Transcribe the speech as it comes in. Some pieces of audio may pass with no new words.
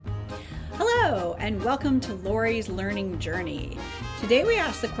Hello, and welcome to Lori's Learning Journey. Today we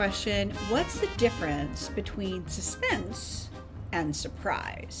ask the question, what's the difference between suspense and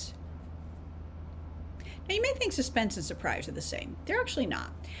surprise? Now you may think suspense and surprise are the same. They're actually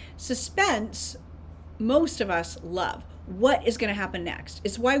not. Suspense, most of us love. What is going to happen next?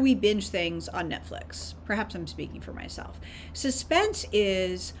 It's why we binge things on Netflix. Perhaps I'm speaking for myself. Suspense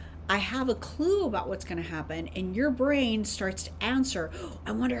is, I have a clue about what's going to happen, and your brain starts to answer,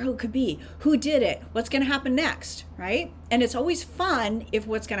 I wonder who it could be, who did it, what's going to happen next, right? And it's always fun if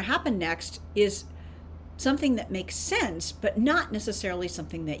what's going to happen next is something that makes sense, but not necessarily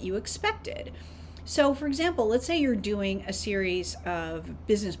something that you expected. So for example, let's say you're doing a series of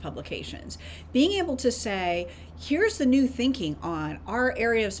business publications. Being able to say, here's the new thinking on our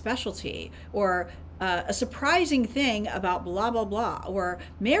area of specialty, or a surprising thing about blah, blah, blah, or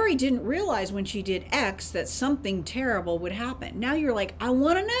Mary didn't realize when she did X that something terrible would happen. Now you're like, I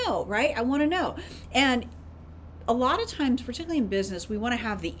want to know, right? I want to know. And a lot of times, particularly in business, we want to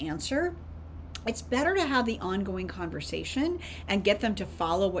have the answer. It's better to have the ongoing conversation and get them to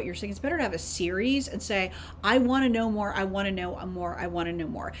follow what you're saying. It's better to have a series and say, I want to know more, I want to know more, I want to know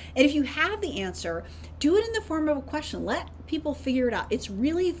more. And if you have the answer, do it in the form of a question. Let people figure it out. It's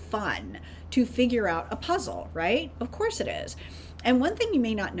really fun to figure out a puzzle, right? Of course it is. And one thing you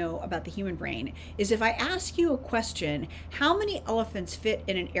may not know about the human brain is if I ask you a question, how many elephants fit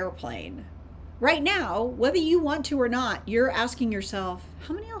in an airplane? Right now, whether you want to or not, you're asking yourself,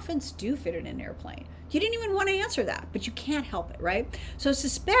 how many elephants do fit in an airplane? You didn't even want to answer that, but you can't help it, right? So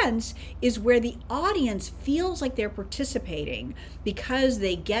suspense is where the audience feels like they're participating because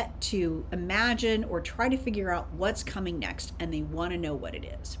they get to imagine or try to figure out what's coming next, and they want to know what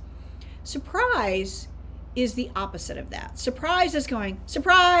it is. Surprise is the opposite of that. Surprise is going,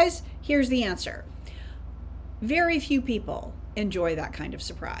 surprise, here's the answer. Very few people enjoy that kind of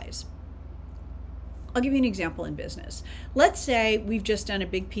surprise. I'll give you an example in business. Let's say we've just done a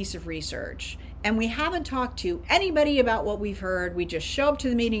big piece of research and we haven't talked to anybody about what we've heard. We just show up to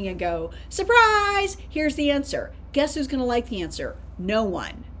the meeting and go, surprise, here's the answer. Guess who's going to like the answer? No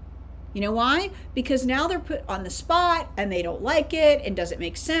one. You know why? Because now they're put on the spot and they don't like it and does it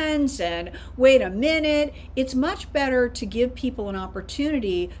make sense and wait a minute. It's much better to give people an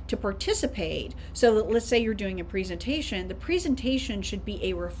opportunity to participate. So that, let's say you're doing a presentation, the presentation should be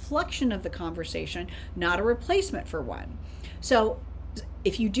a reflection of the conversation, not a replacement for one. So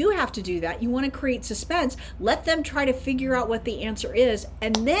if you do have to do that, you want to create suspense, let them try to figure out what the answer is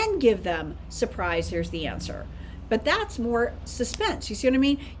and then give them, surprise, here's the answer. But that's more suspense. You see what I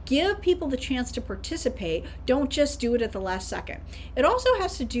mean? Give people the chance to participate. Don't just do it at the last second. It also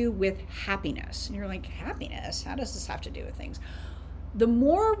has to do with happiness. And you're like, happiness? How does this have to do with things? The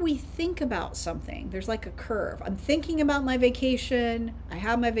more we think about something, there's like a curve. I'm thinking about my vacation. I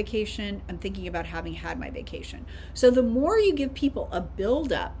have my vacation. I'm thinking about having had my vacation. So the more you give people a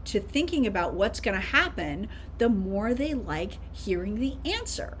build up to thinking about what's going to happen, the more they like hearing the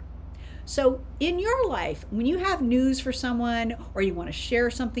answer. So in your life, when you have news for someone or you want to share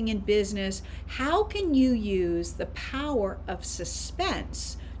something in business, how can you use the power of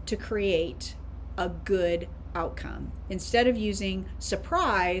suspense to create a good outcome instead of using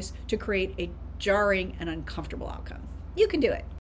surprise to create a jarring and uncomfortable outcome? You can do it.